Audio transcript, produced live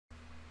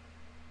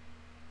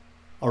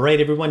All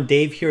right, everyone,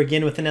 Dave here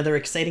again with another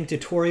exciting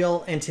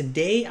tutorial, and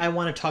today I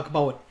want to talk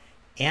about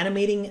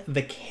animating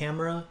the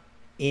camera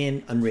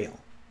in Unreal,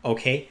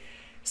 okay?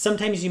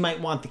 Sometimes you might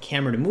want the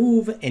camera to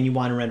move and you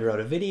want to render out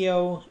a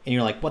video and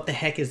you're like, what the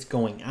heck is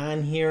going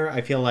on here?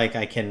 I feel like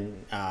I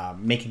can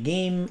make a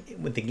game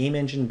with the game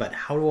engine, but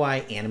how do I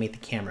animate the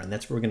camera? And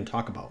that's what we're going to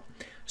talk about.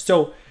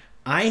 So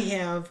I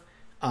have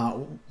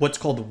what's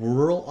called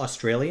Rural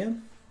Australia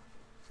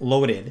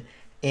loaded,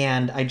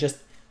 and I just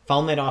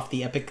found that off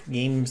the Epic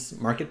Games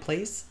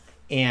Marketplace,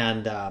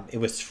 and it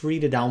was free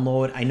to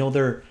download. I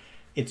know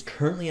it's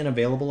currently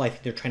unavailable. I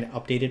think they're trying to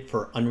update it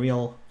for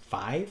Unreal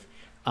 5.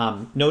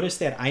 Notice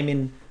that I'm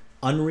in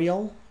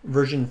Unreal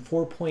version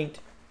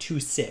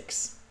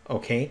 4.26.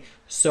 Okay,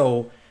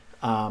 so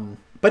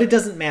but it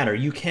doesn't matter.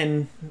 You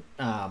can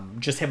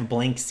just have a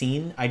blank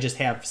scene. I just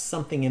have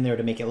something in there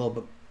to make it a little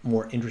bit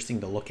more interesting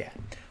to look at.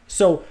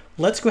 So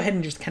let's go ahead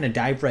and just kind of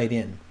dive right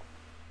in.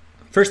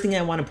 First thing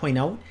I want to point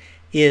out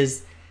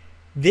is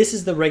this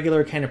is the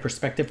regular kind of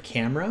perspective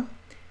camera.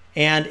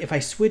 And if I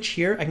switch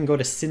here, I can go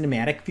to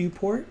cinematic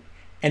viewport.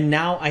 And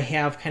now I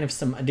have kind of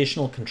some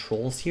additional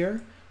controls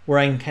here where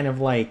I can kind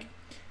of like,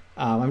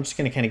 I'm just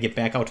going to kind of get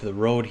back out to the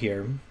road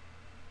here.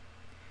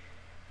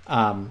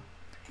 I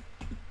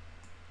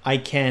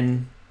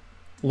can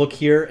look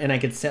here and I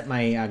could set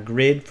my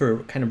grid for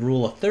kind of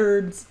rule of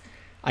thirds.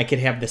 I could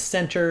have the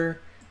center.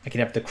 I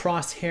could have the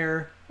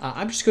crosshair.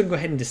 I'm just going to go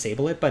ahead and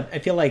disable it, but I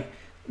feel like,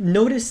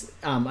 notice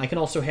I can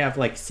also have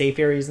like safe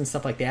areas and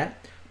stuff like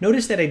that.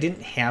 Notice that I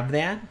didn't have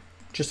that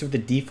just with the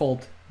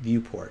default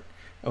viewport.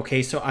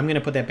 Okay, so I'm going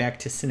to put that back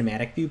to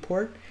cinematic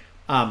viewport.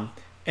 And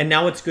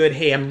now it's good.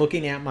 Hey, I'm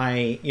looking at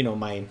my,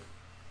 my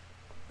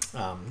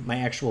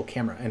actual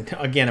camera. And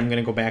again, I'm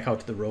going to go back out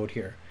to the road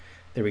here.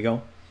 There we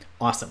go.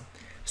 Awesome.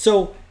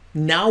 So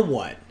now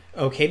what?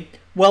 Okay,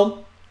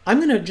 well, I'm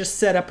going to just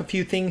set up a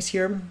few things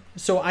here.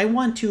 So I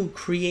want to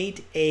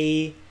create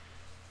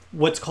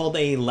what's called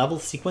a level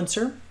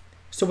sequencer.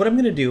 So what I'm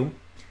going to do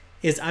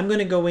is I'm going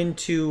to go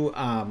into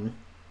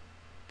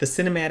the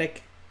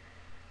cinematic.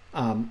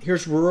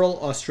 Here's rural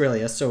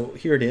Australia. So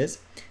here it is.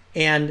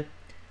 And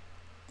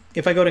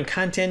if I go to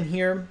content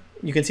here,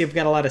 you can see I've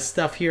got a lot of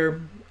stuff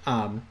here.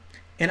 And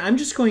I'm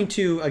just going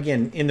to,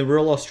 again, in the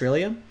rural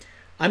Australia,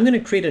 I'm going to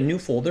create a new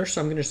folder.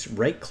 So I'm going to just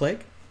right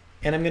click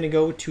and I'm going to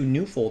go to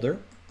new folder.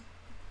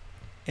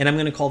 And I'm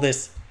going to call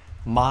this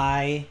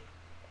my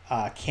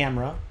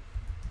camera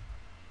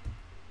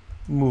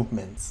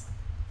movements.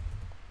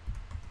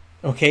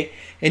 Okay,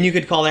 and you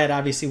could call that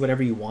obviously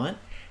whatever you want.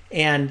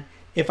 And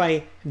if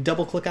I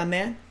double click on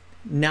that,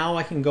 now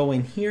I can go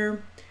in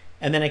here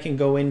and then I can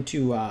go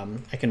into,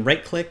 I can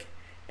right click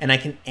and I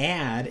can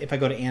add, if I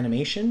go to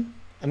animation,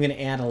 I'm going to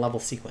add a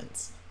level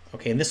sequence.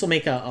 Okay, and this will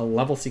make a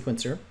level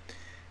sequencer.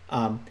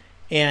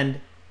 And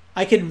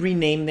I could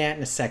rename that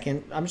in a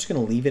second. I'm just going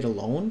to leave it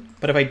alone.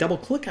 But if I double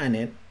click on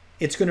it,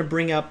 it's going to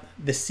bring up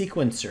the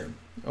sequencer.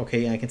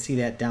 Okay, I can see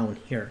that down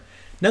here.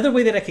 Another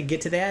way that I could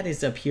get to that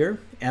is up here,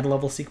 add a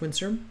level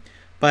sequencer.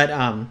 But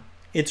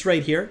it's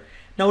right here.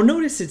 Now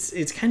notice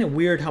it's kind of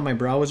weird how my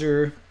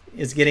browser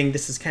is getting,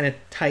 this is kind of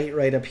tight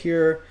right up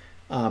here,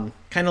 kind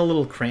of a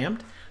little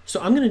cramped.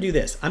 So I'm going to do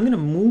this. I'm going to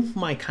move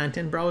my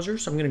content browser.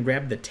 So I'm going to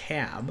grab the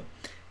tab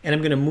and I'm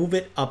going to move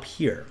it up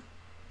here.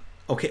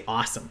 Okay,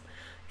 awesome.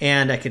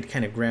 And I could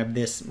kind of grab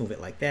this, move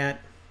it like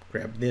that,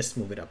 grab this,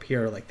 move it up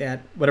here like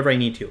that, whatever I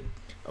need to.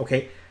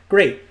 Okay,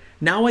 great.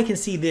 Now I can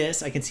see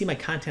this. I can see my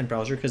content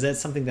browser because that's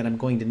something that I'm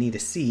going to need to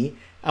see.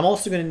 I'm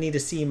also going to need to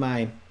see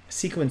my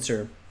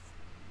sequencer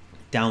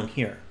down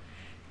here.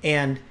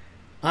 And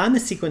on the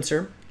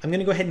sequencer, I'm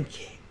going to go ahead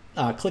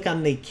and click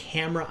on the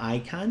camera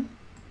icon.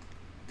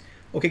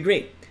 Okay,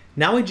 great.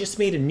 Now I just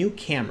made a new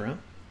camera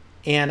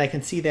and I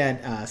can see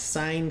that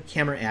assign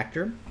camera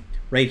actor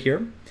right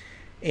here.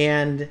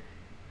 And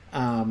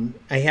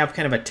I have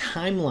kind of a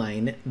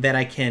timeline that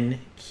I can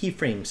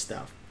keyframe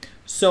stuff.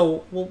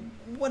 So, well,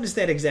 what does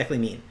that exactly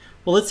mean?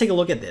 Well, let's take a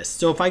look at this.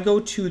 So if I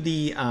go to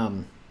the,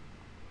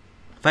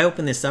 if I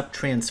open this up,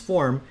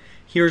 transform,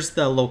 here's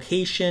the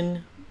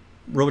location,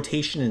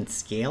 rotation, and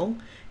scale,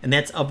 and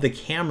that's of the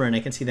camera, and I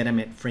can see that I'm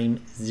at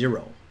frame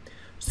 0.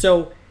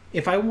 So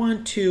if I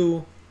want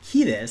to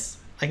key this,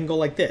 I can go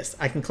like this.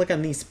 I can click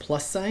on these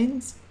plus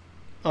signs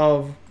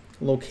of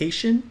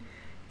location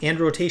and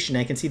rotation.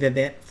 I can see that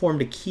that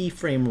formed a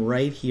keyframe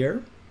right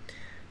here.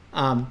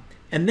 And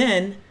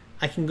then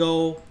I can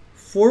go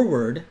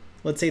forward,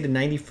 let's say to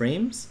 90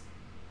 frames.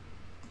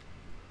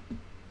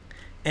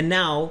 And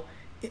now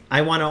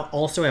I want to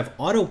also have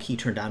auto key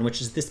turned on,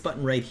 which is this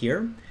button right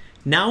here.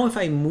 Now if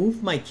I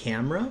move my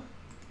camera,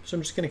 so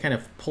I'm just going to kind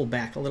of pull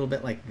back a little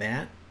bit like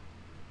that.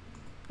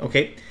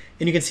 Okay,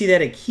 and you can see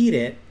that it keyed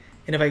it.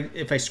 And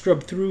if I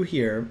scrub through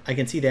here, I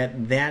can see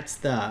that that's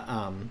the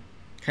kind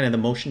of the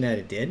motion that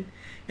it did.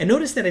 And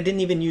notice that I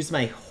didn't even use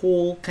my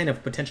whole kind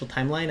of potential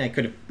timeline. I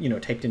could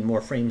have, typed in more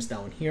frames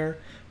down here,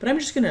 but I'm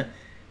just gonna,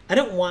 I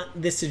don't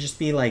want this to just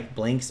be like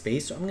blank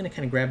space. So I'm gonna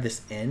kind of grab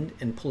this end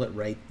and pull it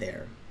right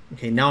there.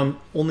 Okay, now I'm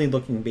only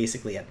looking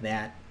basically at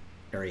that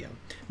area.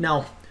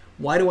 Now,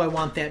 Why do I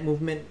want that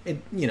movement?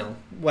 You know,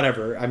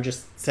 whatever. I'm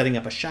just setting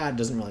up a shot. It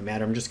doesn't really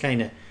matter. I'm just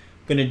kind of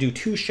going to do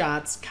 2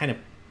 shots, kind of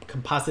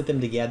composite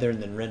them together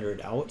and then render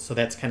it out. So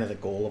that's kind of the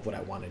goal of what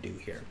I want to do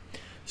here.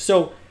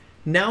 So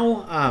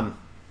now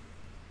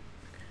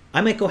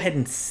I might go ahead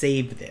and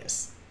save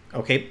this.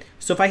 Okay,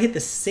 so if I hit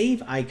the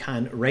save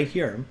icon right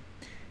here,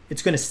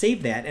 it's going to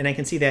save that, and I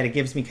can see that it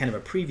gives me kind of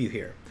a preview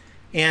here.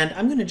 And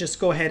I'm going to just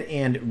go ahead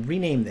and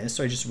rename this.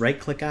 So I just right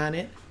click on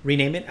it,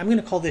 rename it. I'm going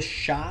to call this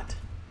shot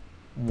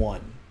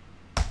 1.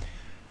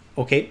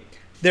 Okay,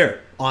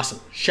 there, awesome.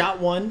 Shot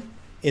 1,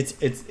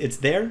 it's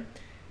there,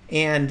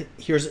 and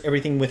here's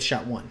everything with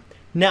shot 1.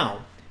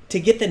 Now, to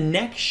get the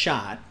next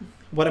shot,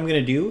 what I'm going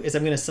to do is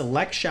I'm going to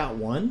select shot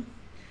 1,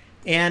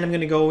 and I'm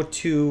going to go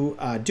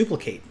to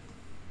duplicate.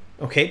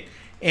 Okay,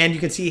 and you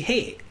can see,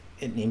 hey,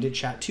 it named it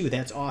shot 2.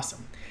 That's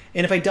awesome.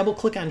 And if I double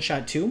click on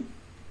shot 2,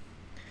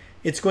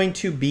 it's going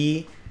to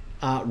be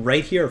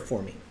right here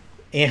for me.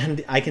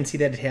 And I can see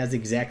that it has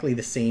exactly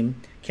the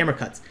same camera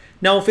cuts.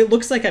 Now, if it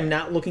looks like I'm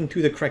not looking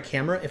through the correct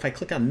camera, if I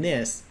click on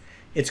this,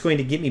 it's going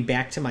to get me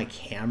back to my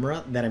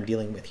camera that I'm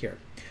dealing with here.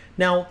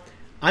 Now,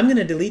 I'm going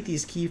to delete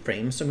these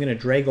keyframes, so I'm going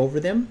to drag over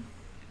them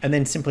and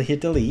then simply hit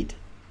delete.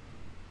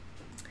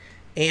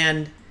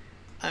 And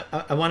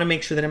I want to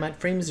make sure that I'm at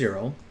frame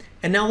 0.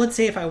 And now let's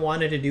say if I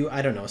wanted to do,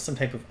 I don't know, some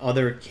type of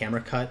other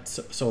camera cut.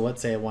 So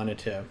let's say I wanted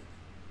to,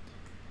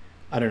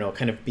 I don't know,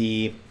 kind of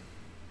be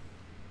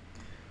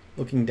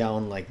looking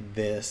down like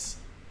this.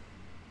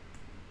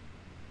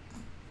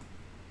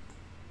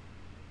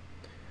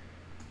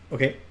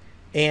 Okay,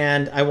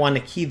 and I want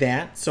to key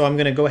that. So I'm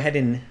going to go ahead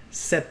and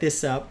set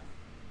this up.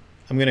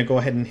 I'm going to go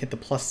ahead and hit the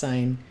plus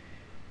sign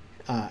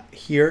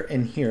here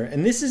and here.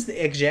 And this is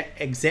the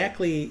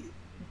exactly,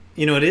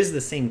 you know, it is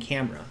the same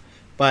camera,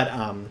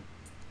 but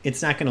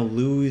it's not going to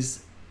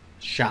lose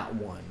shot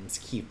 1's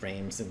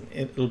keyframes, and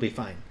it'll be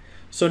fine.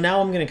 So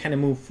now I'm going to kind of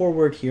move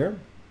forward here.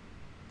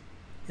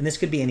 And this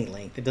could be any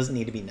length. It doesn't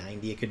need to be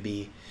 90. It could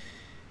be,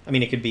 I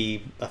mean, it could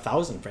be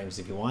 1,000 frames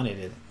if you wanted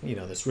it. You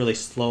know, this really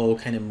slow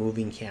kind of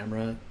moving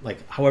camera,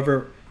 like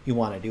however you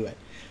want to do it.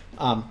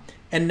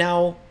 And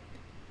now,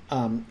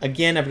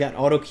 again, I've got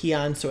auto key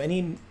on, so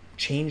any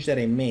change that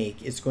I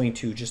make is going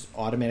to just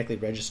automatically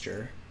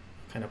register.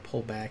 Kind of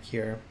pull back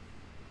here.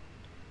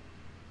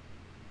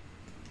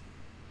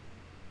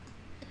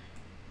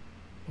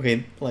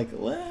 Okay, like,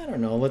 I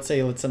don't know, let's say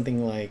it's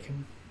something like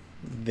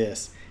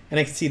this. And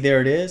I can see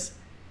there it is,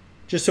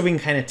 just so we can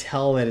kind of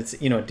tell that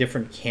it's, you know, a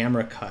different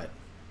camera cut.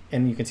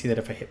 And you can see that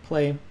if I hit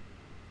play,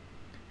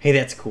 hey,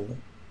 that's cool.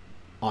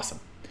 Awesome.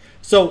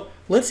 So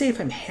let's say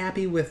if I'm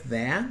happy with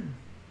that,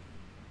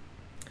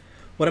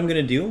 what I'm going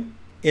to do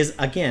is,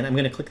 again, I'm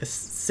going to click the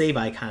save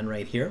icon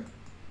right here.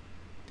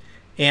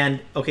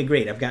 And okay,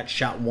 great. I've got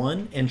shot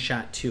 1 and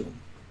shot 2.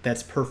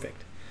 That's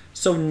perfect.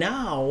 So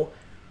now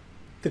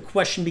the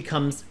question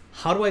becomes,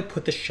 how do I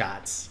put the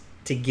shots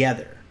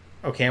together?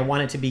 Okay, I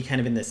want it to be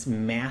kind of in this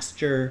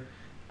master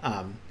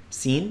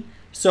scene.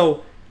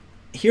 So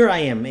here I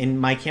am in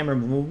my camera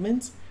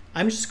movements.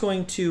 I'm just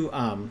going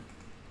to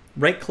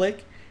right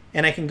click,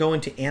 and I can go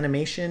into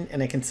animation,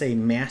 and I can say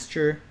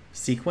master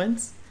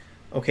sequence.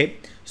 Okay,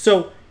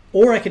 so,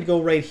 or I could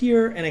go right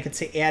here and I could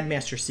say add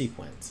master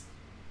sequence.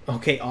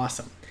 Okay,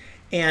 awesome.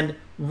 And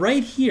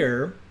right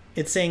here,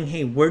 it's saying,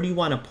 hey, where do you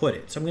want to put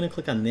it? So I'm going to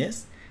click on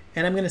this,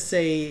 and I'm going to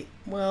say,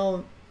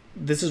 well,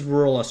 this is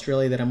rural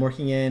Australia that I'm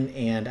working in,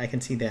 and I can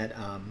see that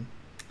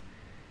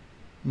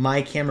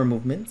my camera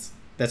movements,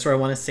 that's where I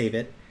want to save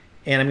it.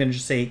 And I'm going to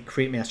just say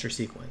create master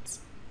sequence.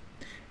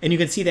 And you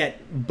can see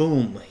that,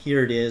 boom,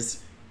 here it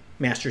is.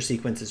 Master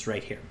sequence is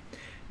right here.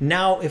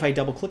 Now, if I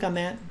double click on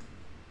that,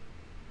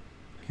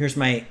 here's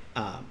my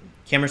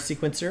camera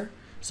sequencer.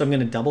 So I'm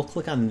going to double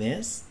click on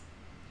this.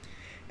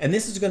 And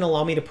this is going to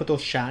allow me to put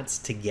those shots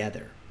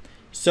together.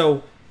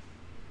 So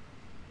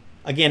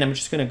again, I'm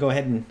just going to go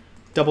ahead and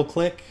double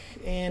click,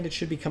 and it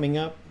should be coming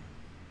up.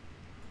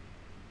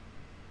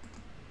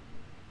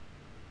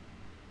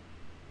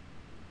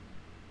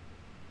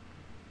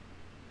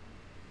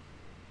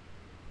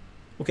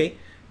 Okay,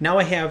 now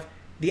I have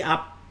the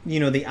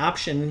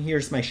option.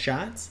 Here's my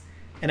shots,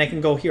 and I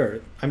can go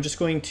here. I'm just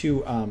going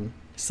to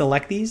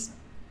select these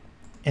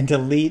and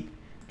delete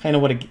kind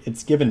of what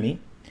it's given me.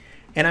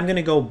 And I'm going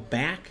to go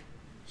back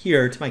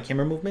here to my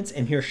camera movements,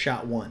 and here's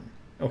shot 1.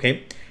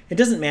 Okay, it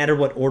doesn't matter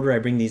what order I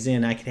bring these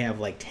in. I could have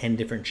like 10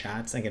 different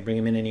shots. I can bring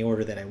them in any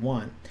order that I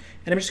want.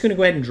 And I'm just going to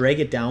go ahead and drag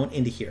it down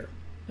into here.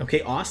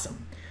 Okay,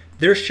 awesome.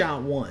 There's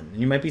shot 1. And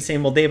you might be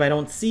saying, well, Dave, I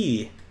don't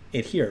see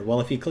it here.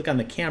 Well, if you click on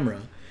the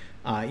camera,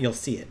 you'll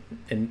see it.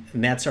 And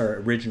that's our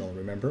original,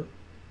 remember?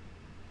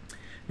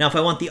 Now, if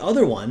I want the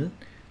other one,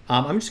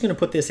 I'm just going to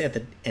put this at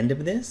the end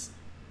of this.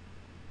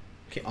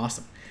 Okay,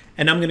 awesome.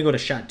 And I'm going to go to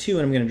shot 2,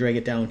 and I'm going to drag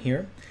it down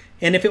here.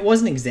 And if it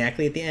wasn't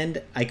exactly at the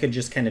end, I could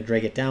just kind of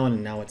drag it down,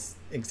 and now it's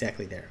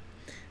exactly there.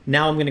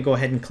 Now I'm going to go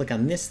ahead and click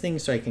on this thing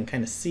so I can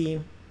kind of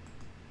see.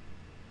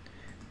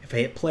 If I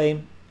hit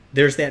play,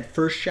 there's that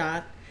first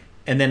shot.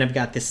 And then I've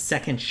got this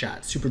second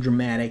shot, super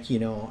dramatic, you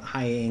know,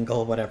 high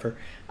angle, whatever.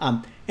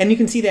 And you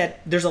can see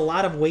that there's a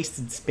lot of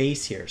wasted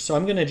space here. So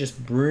I'm gonna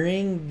just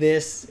bring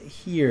this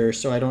here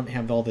so I don't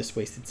have all this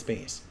wasted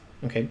space,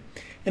 okay?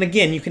 And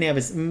again, you can have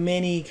as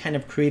many kind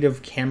of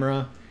creative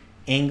camera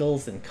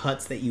angles and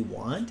cuts that you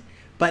want.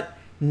 But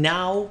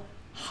now,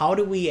 how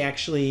do we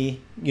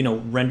actually, you know,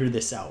 render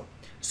this out?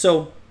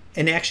 So,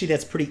 and actually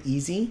that's pretty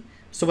easy.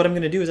 So what I'm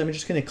gonna do is I'm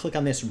just gonna click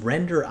on this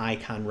render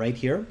icon right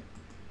here.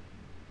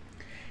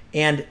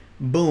 And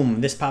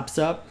boom, this pops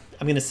up.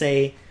 I'm gonna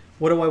say,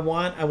 what do I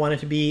want? I want it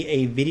to be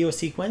a video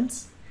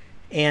sequence.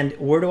 And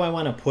where do I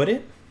wanna put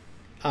it?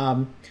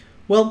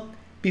 Well,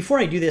 before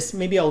I do this,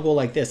 maybe I'll go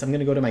like this. I'm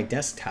gonna go to my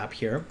desktop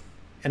here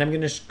and I'm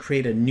gonna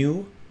create a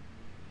new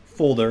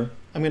folder.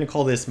 I'm gonna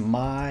call this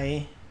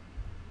My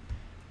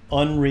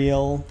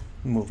Unreal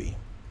Movie.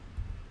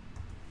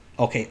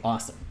 Okay,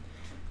 awesome.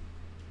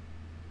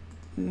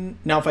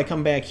 Now if I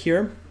come back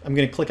here, I'm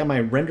gonna click on my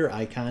render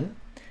icon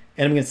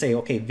and I'm gonna say,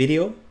 okay,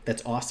 video,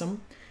 that's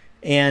awesome.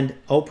 And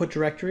output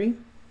directory,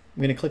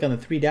 I'm gonna click on the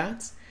 3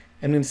 dots.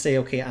 I'm gonna say,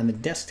 okay, on the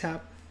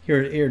desktop,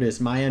 here it is,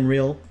 My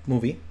Unreal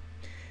Movie.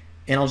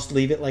 And I'll just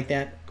leave it like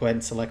that. Go ahead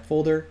and select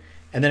folder.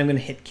 And then I'm gonna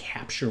hit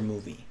capture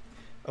movie,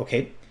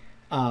 okay?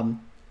 And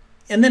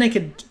then I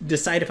could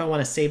decide if I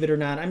wanna save it or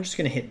not. I'm just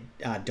gonna hit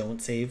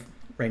don't save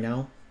right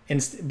now,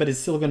 but it's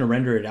still gonna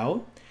render it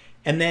out.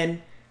 And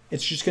then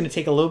it's just gonna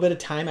take a little bit of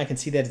time. I can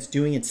see that it's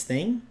doing its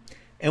thing.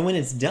 And when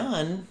it's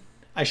done,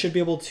 I should be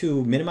able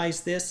to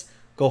minimize this,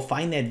 go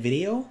find that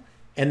video,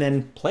 and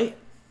then play it.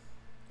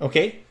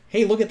 Okay,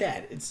 hey, look at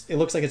that. It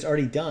looks like it's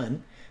already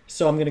done.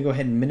 So I'm gonna go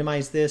ahead and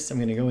minimize this. I'm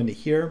gonna go into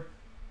here.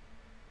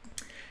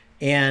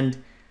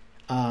 And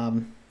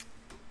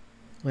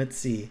let's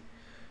see.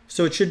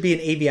 So it should be an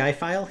AVI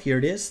file. Here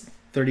it is,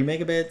 30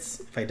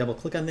 megabits. If I double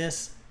click on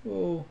this,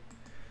 oh,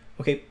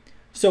 okay.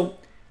 So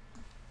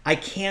I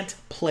can't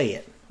play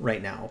it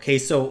right now. Okay,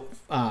 so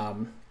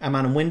I'm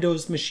on a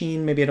Windows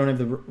machine. Maybe I don't have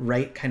the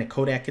right kind of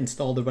codec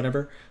installed or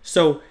whatever.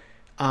 So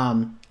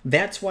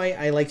that's why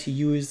I like to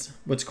use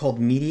what's called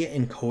Media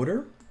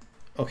Encoder.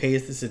 Okay,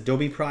 this is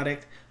Adobe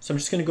product. So I'm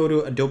just gonna go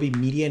to Adobe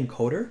Media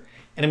Encoder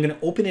and I'm gonna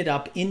open it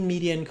up in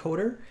Media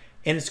Encoder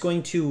and it's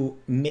going to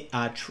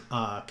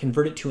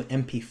convert it to an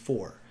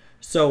MP4.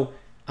 So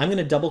I'm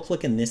gonna double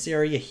click in this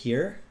area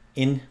here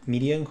in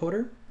Media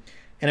Encoder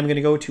and I'm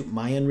gonna go to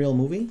My Unreal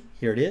Movie.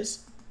 Here it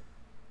is.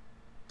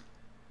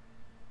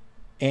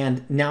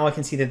 And now I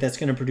can see that that's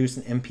gonna produce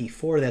an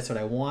MP4. That's what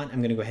I want.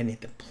 I'm gonna go ahead and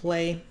hit the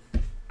play.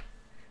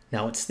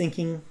 Now it's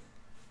thinking.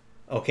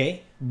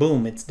 Okay,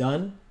 boom, it's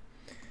done.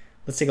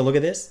 Let's take a look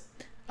at this.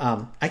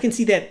 I can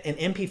see that an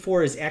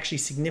MP4 is actually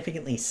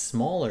significantly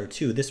smaller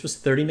too. This was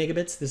 30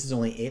 megabits, this is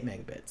only 8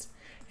 megabits.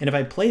 And if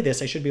I play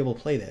this, I should be able to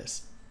play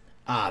this.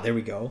 There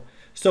we go.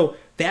 So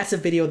that's a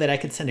video that I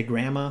could send to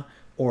grandma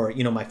or,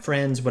 you know, my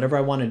friends, whatever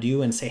I want to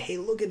do, and say, hey,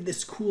 look at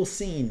this cool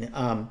scene.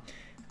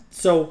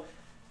 So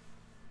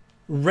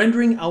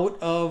rendering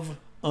out of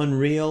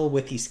Unreal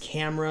with these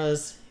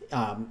cameras,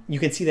 you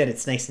can see that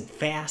it's nice and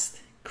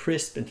fast,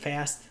 crisp and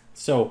fast.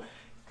 So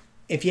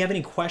if you have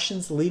any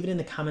questions, leave it in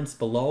the comments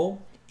below.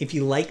 If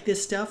you like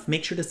this stuff,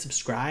 make sure to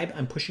subscribe.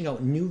 I'm pushing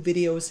out new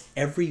videos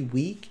every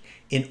week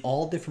in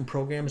all different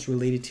programs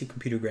related to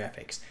computer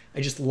graphics. I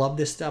just love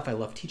this stuff. I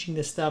love teaching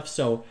this stuff.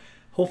 So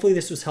hopefully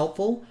this was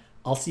helpful.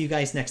 I'll see you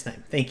guys next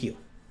time. Thank you.